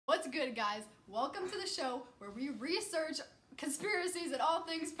good, guys? Welcome to the show where we research conspiracies and all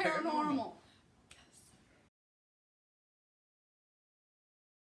things paranormal.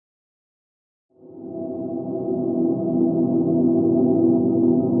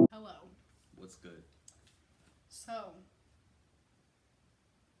 Hello. What's good? So,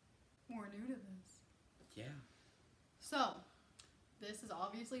 we're new to this. Yeah. So, this is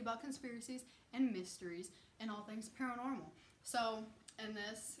obviously about conspiracies and mysteries and all things paranormal. So, in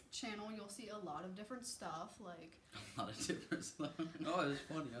this channel, you'll see a lot of different stuff, like... A lot of different stuff. Oh, it's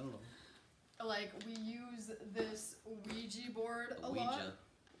funny, I don't know. Like, we use this Ouija board a Ouija. lot.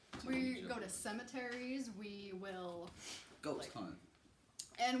 We Ouija. go to cemeteries, we will... Ghost hunt.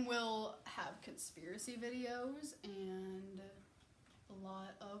 And we'll have conspiracy videos and a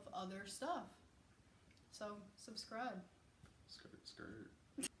lot of other stuff. So, subscribe. Skirt.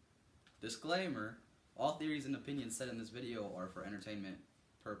 Disclaimer. All theories and opinions said in this video are for entertainment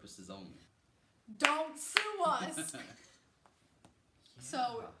purposes only. Don't sue us! Yeah.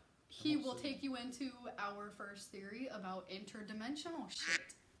 So, he will Also- take you into our first theory about interdimensional shit.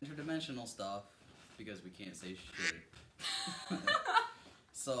 Interdimensional stuff, because we can't say shit.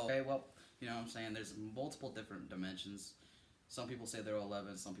 So, okay, well, you know what I'm saying? There's multiple different dimensions. Some people say there are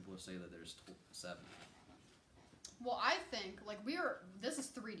 11, some people say that there's 7. Well, I think, like, this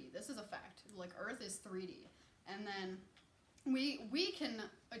is 3D. This is a fact. Like, Earth is 3D. And then we can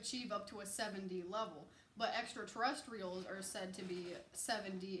achieve up to a 7D level, but extraterrestrials are said to be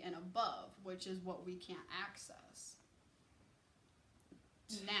 7D and above, which is what we can't access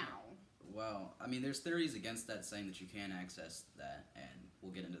now. Well, I mean, there's theories against that saying that you can access that, and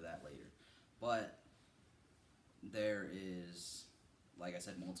we'll get into that later. But there is, like I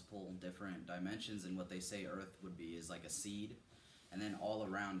said, multiple different dimensions, and what they say Earth would be is like a seed, and then all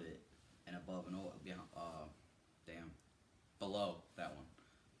around it and above and below that one,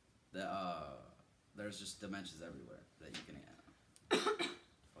 there's just dimensions everywhere that you can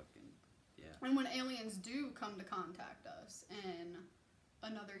fucking yeah. And when aliens do come to contact us in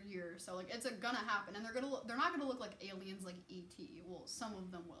another year, so like it's gonna happen, and they're not gonna look like aliens like E.T. Well, some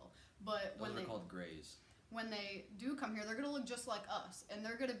of them will, but Those are called grays. When they do come here, they're gonna look just like us, and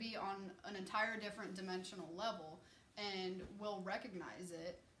they're gonna be on an entire different dimensional level, and we'll recognize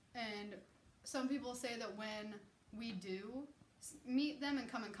it. And some people say that when we do meet them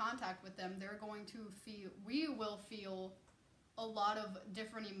and come in contact with them, we will feel a lot of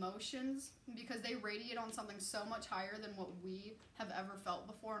different emotions, because they radiate on something so much higher than what we have ever felt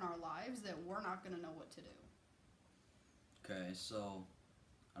before in our lives that we're not going to know what to do. Okay, so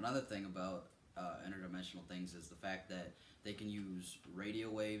another thing about interdimensional things is the fact that they can use radio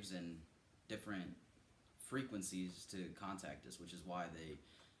waves and different frequencies to contact us, which is why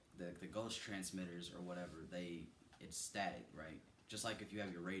the ghost transmitters or whatever, it's static, right? Just like if you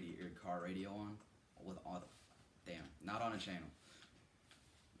have your car radio on with all not on a channel.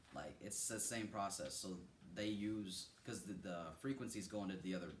 Like, it's the same process. So they use, because the frequencies go into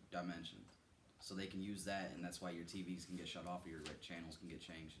the other dimension, so they can use that, and that's why your TVs can get shut off, or your channels can get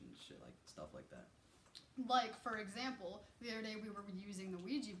changed and shit, like stuff like that. Like, for example, the other day we were using the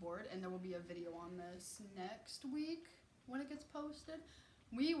Ouija board, and there will be a video on this next week when it gets posted.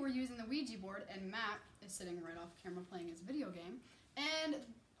 We were using the Ouija board, and Matt is sitting right off camera playing his video game, and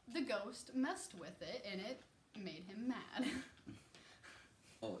the ghost messed with it, and it made him mad.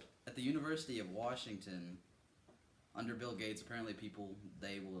 Oh, at the University of Washington, under Bill Gates, apparently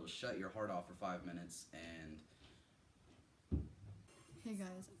they will shut your heart off for 5 minutes, and... Hey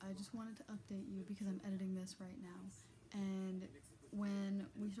guys, I just wanted to update you because I'm editing this right now, and when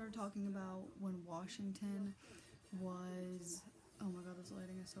we started talking about when Washington was... Oh my god, this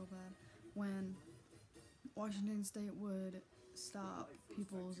lighting is so bad. When Washington State would stop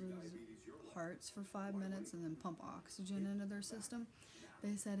people's hearts for 5 minutes and then pump oxygen into their system,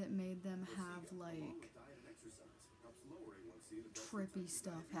 they said it made them have, like, trippy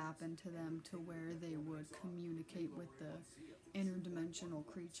stuff happen to them to where they would communicate with the interdimensional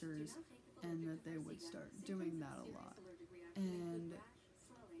creatures, and that they would start doing that a lot. And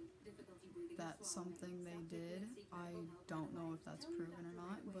that's something they did. I don't know if that's proven or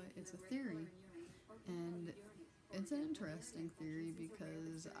not, but it's a theory. And it's an interesting theory,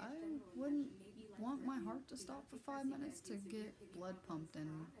 because I wouldn't want my heart to stop for 5 minutes to get blood pumped in,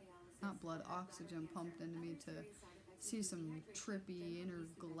 not blood, oxygen pumped into me to see some trippy,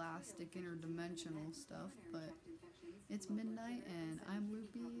 intergalactic, interdimensional stuff. But it's midnight and I'm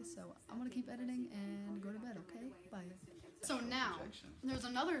loopy, so I'm gonna keep editing and go to bed, okay? Bye. So now, there's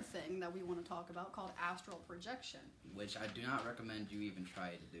another thing that we want to talk about called astral projection. Which I do not recommend you even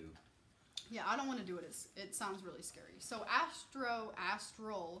try to do. Yeah, I don't want to do it. It sounds really scary. So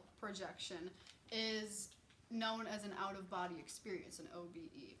astral projection is known as an out-of-body experience, an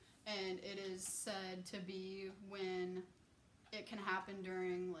OBE. And it is said to be when it can happen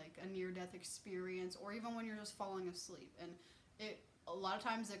during like a near-death experience, or even when you're just falling asleep. And a lot of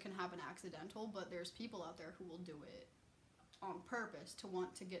times it can happen accidental, but there's people out there who will do it on purpose to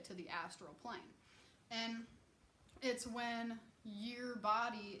want to get to the astral plane. And it's when your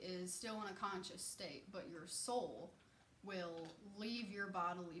body is still in a conscious state, but your soul will leave your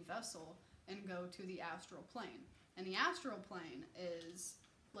bodily vessel and go to the astral plane. And the astral plane is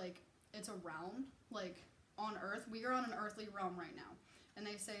like, it's a realm. Like on Earth, we are on an earthly realm right now. And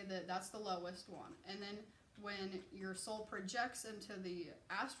they say that that's the lowest one. And then when your soul projects into the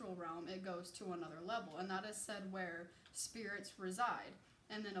astral realm, it goes to another level. And that is said where spirits reside.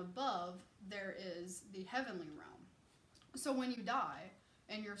 And then above, there is the heavenly realm. So when you die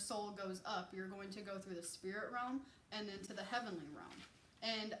and your soul goes up, you're going to go through the spirit realm and then to the heavenly realm.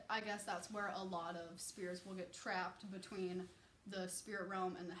 And I guess that's where a lot of spirits will get trapped between the spirit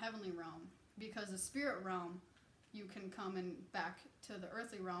realm and the heavenly realm. Because the spirit realm, you can come and back to the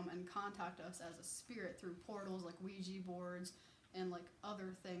earthly realm and contact us as a spirit through portals like Ouija boards and like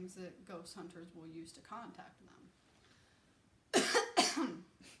other things that ghost hunters will use to contact them.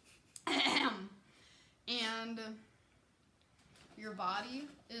 And your body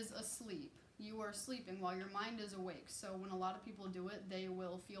is asleep. You are sleeping while your mind is awake. So when a lot of people do it, they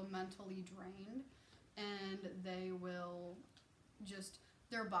will feel mentally drained, and they will just,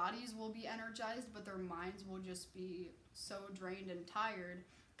 their bodies will be energized, but their minds will just be so drained and tired.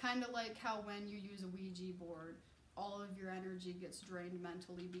 Kind of like how when you use a Ouija board, all of your energy gets drained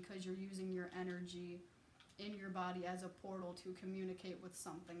mentally because you're using your energy in your body as a portal to communicate with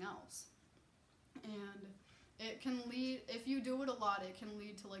something else. And it can lead, if you do it a lot, it can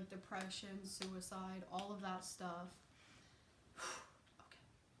lead to like depression, suicide, all of that stuff. Okay.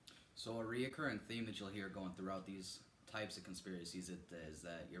 So a reoccurring theme that you'll hear going throughout these types of conspiracies is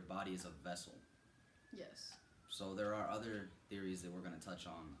that your body is a vessel. Yes. So there are other theories that we're going to touch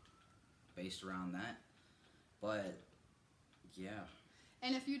on based around that. But, yeah.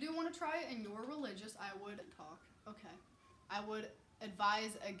 And if you do want to try it and you're religious, I would I would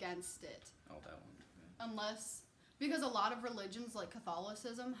advise against it. Oh, that one. Unless, because a lot of religions like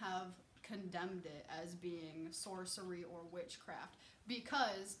Catholicism have condemned it as being sorcery or witchcraft,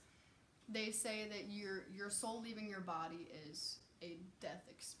 because they say that your soul leaving your body is a death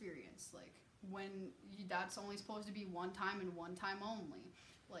experience. Like that's only supposed to be one time and one time only.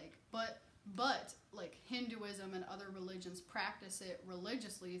 Like, but like Hinduism and other religions practice it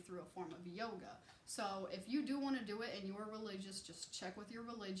religiously through a form of yoga. So if you do want to do it and you are religious, just check with your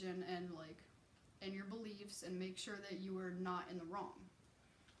religion and your beliefs and make sure that you are not in the wrong.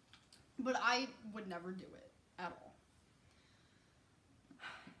 But I would never do it at all.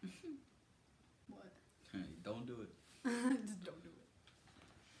 What? Don't do it. Just don't do it.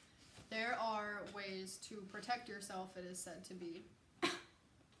 There are ways to protect yourself, it is said to be.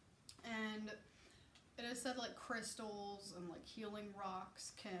 And it is said like crystals and like healing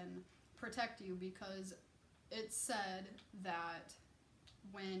rocks can protect you, because it's said that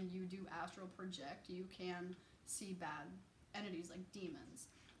when you do astral project, you can see bad entities like demons.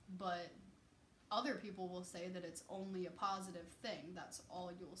 But other people will say that it's only a positive thing. That's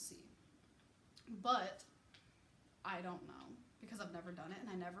all you'll see. But I don't know, because I've never done it and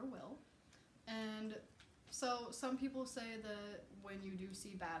I never will. And so some people say that when you do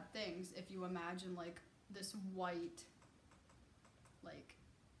see bad things, if you imagine like this white, like,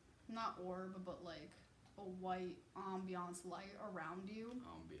 not orb, but like a white ambiance light around you.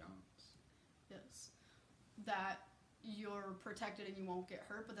 Ambiance. Yes. That you're protected and you won't get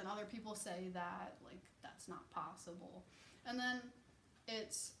hurt, but then other people say that like that's not possible. And then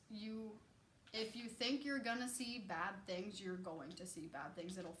it's if you think you're gonna see bad things, you're going to see bad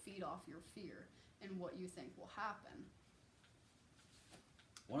things. It'll feed off your fear and what you think will happen.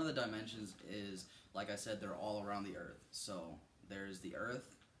 One of the dimensions is, like I said, they're all around the earth. So there's the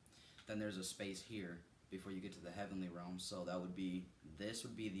earth, then there's a space here before you get to the heavenly realm. So that would be, this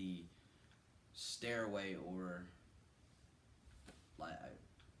would be the stairway, or like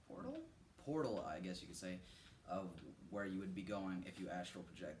portal, I guess you could say, of where you would be going if you astral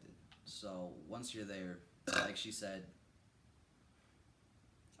projected. So once you're there, like she said,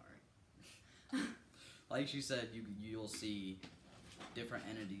 like she said, you'll see different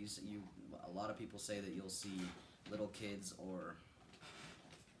entities. A lot of people say that you'll see little kids, or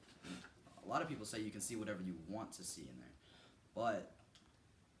a lot of people say you can see whatever you want to see in there. But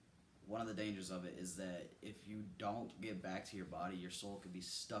one of the dangers of it is that if you don't get back to your body, your soul could be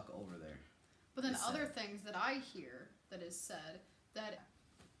stuck over there But then It's other sad. things that I hear that is said that,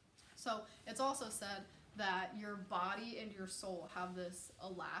 so it's also said that your body and your soul have this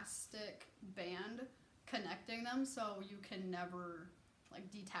elastic band connecting them, so you can never like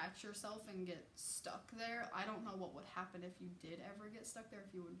detach yourself and get stuck there. I don't know what would happen if you did ever get stuck there,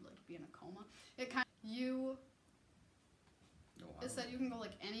 if you would like be in a coma. It kind of, you Oh, wow. it said you can go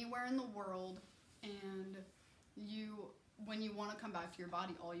like anywhere in the world, and you, when you want to come back to your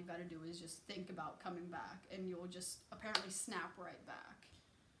body, all you got to do is just think about coming back, and you'll just apparently snap right back.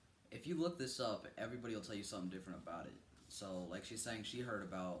 If you look this up, everybody will tell you something different about it. So, like she's saying, she heard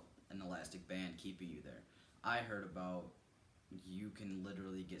about an elastic band keeping you there. I heard about you can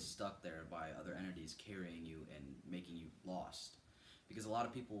literally get stuck there by other entities carrying you and making you lost. Because a lot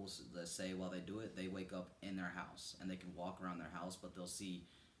of people that say while they do it, they wake up in their house and they can walk around their house, but they'll see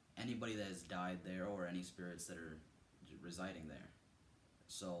anybody that has died there or any spirits that are residing there.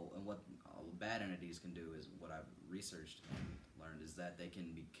 So, and what bad entities can do is what I've researched and learned is that they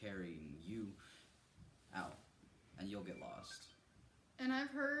can be carrying you out and you'll get lost. And I've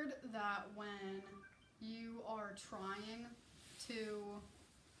heard that when you are trying to,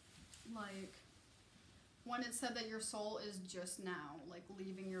 like, when it's said that your soul is just now, like,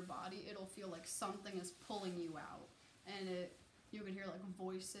 leaving your body, it'll feel like something is pulling you out. And you can hear, like,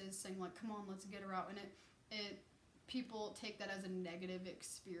 voices saying, like, come on, let's get her out. And people take that as a negative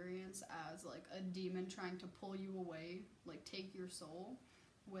experience, as, like, a demon trying to pull you away, like, take your soul,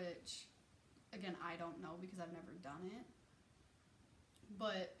 which, again, I don't know because I've never done it.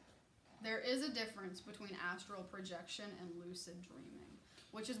 But there is a difference between astral projection and lucid dreaming,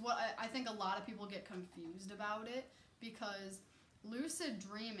 which is what I think a lot of people get confused about it, because lucid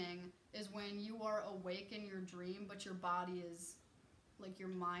dreaming is when you are awake in your dream, but your body is, like, your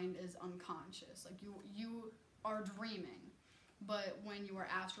mind is unconscious. Like, you are dreaming, but when you are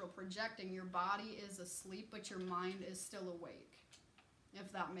astral projecting, your body is asleep, but your mind is still awake,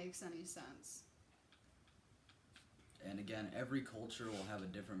 if that makes any sense. And again, every culture will have a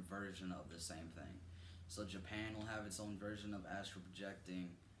different version of the same thing. So Japan will have its own version of astral projecting,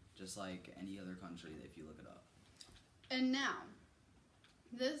 just like any other country if you look it up. And now,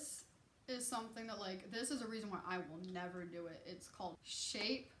 this is something that, like, this is a reason why I will never do it. It's called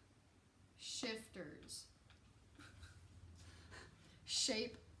shape shifters.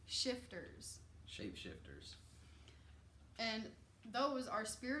 Shape shifters. Shapeshifters. And those are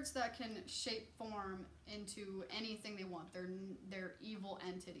spirits that can shape form into anything they want. They're evil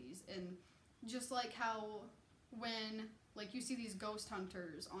entities. And just like how when, like, you see these ghost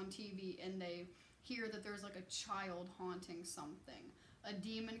hunters on TV and they hear that there's, like, a child haunting something, a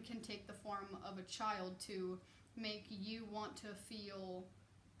demon can take the form of a child to make you want to feel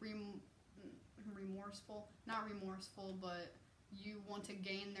remorseful. Not remorseful, but you want to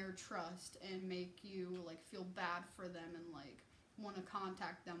gain their trust and make you, like, feel bad for them and, like, want to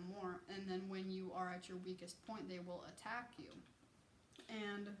contact them more. And then when you are at your weakest point, they will attack you.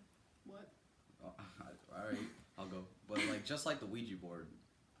 And what? Oh, all right, I'll go. But, like, just like the Ouija board,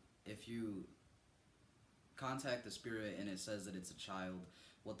 if you contact the spirit and it says that it's a child,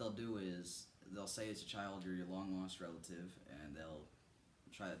 what they'll do is they'll say it's a child, you're your long lost relative, and they'll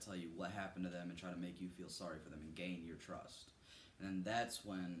try to tell you what happened to them and try to make you feel sorry for them and gain your trust. And that's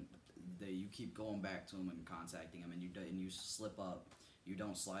when you keep going back to them and contacting them, and you slip up, you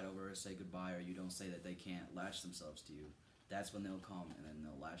don't slide over or say goodbye, or you don't say that they can't lash themselves to you. That's when they'll come, and then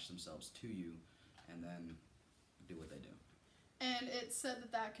they'll lash themselves to you, and then do what they do. And it said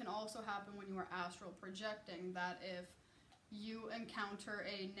that can also happen when you are astral projecting, that if you encounter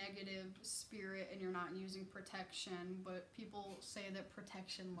a negative spirit and you're not using protection, but people say that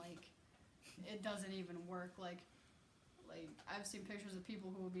protection, like, it doesn't even work. Like I've seen pictures of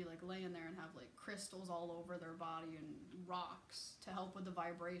people who will be, like, laying there and have, like, crystals all over their body and rocks to help with the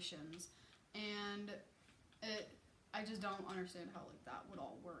vibrations. And I just don't understand how, like, that would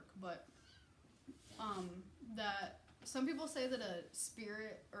all work. But that some people say that a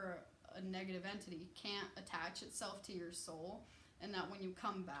spirit or a negative entity can't attach itself to your soul, and that when you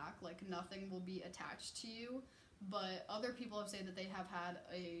come back, like, nothing will be attached to you. But other people have said that they have had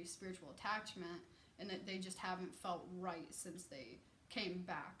a spiritual attachment and that they just haven't felt right since they came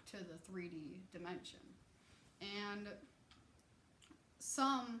back to the 3D dimension. And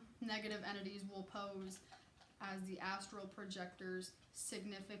some negative entities will pose as the astral projector's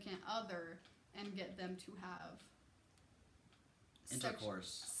significant other and get them to have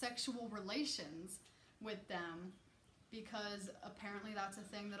Intercourse. sexual relations with them, because apparently that's a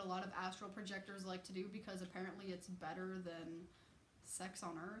thing that a lot of astral projectors like to do, because apparently it's better than sex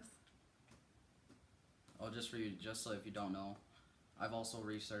on Earth. Oh, just so if you don't know, I've also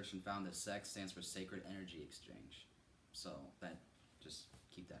researched and found that sex stands for sacred energy exchange. So that, just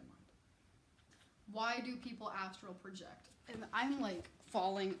keep that in mind. Why do people astral project? And I'm like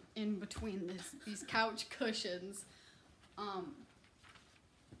falling in between these couch cushions. Ow.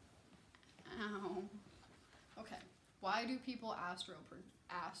 Okay. Why do people astral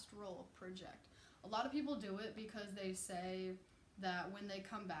project? A lot of people do it because they say that when they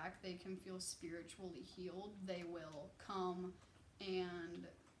come back, they can feel spiritually healed. They will come and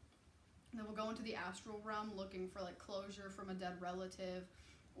they will go into the astral realm looking for like closure from a dead relative,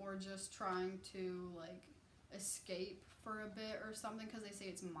 or just trying to like escape for a bit or something, because they say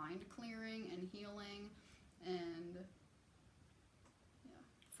it's mind clearing and healing. And yeah,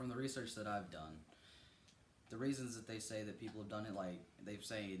 From the research that I've done, the reasons that they say that people have done it, like they've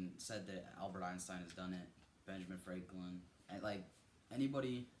said that Albert Einstein has done it, Benjamin Franklin, and like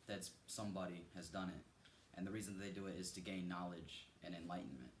anybody that's somebody has done it. And the reason that they do it is to gain knowledge and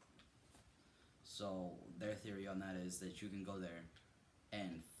enlightenment. So their theory on that is that you can go there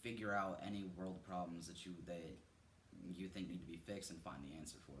and figure out any world problems that you think need to be fixed and find the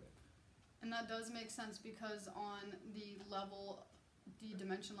answer for it. and that does make sense, because on the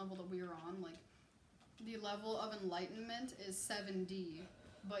dimension level that we are on, like the level of enlightenment is 7D,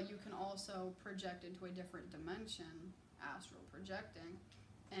 but you can also project into a different dimension, astral projecting,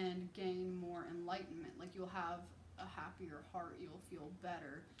 and gain more enlightenment. Like you'll have a happier heart, you'll feel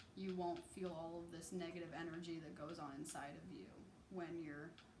better, you won't feel all of this negative energy that goes on inside of you when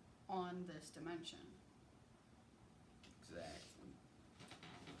you're on this dimension. Exactly.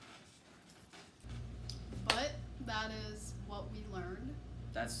 But that is what we learned.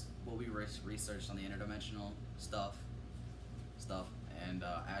 That's what we researched on the interdimensional stuff, and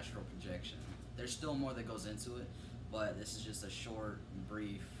astral projection. There's still more that goes into it, but this is just a short,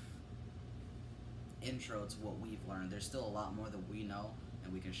 brief intro to what we've learned. There's still a lot more that we know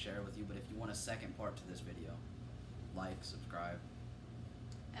and we can share with you, but if you want a second part to this video, like, subscribe.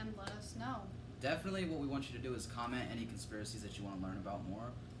 And let us know. Definitely what we want you to do is comment any conspiracies that you want to learn about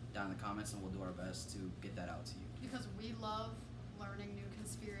more down in the comments, and we'll do our best to get that out to you. Because we love learning new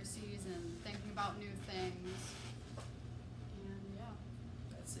conspiracies and thinking about new things.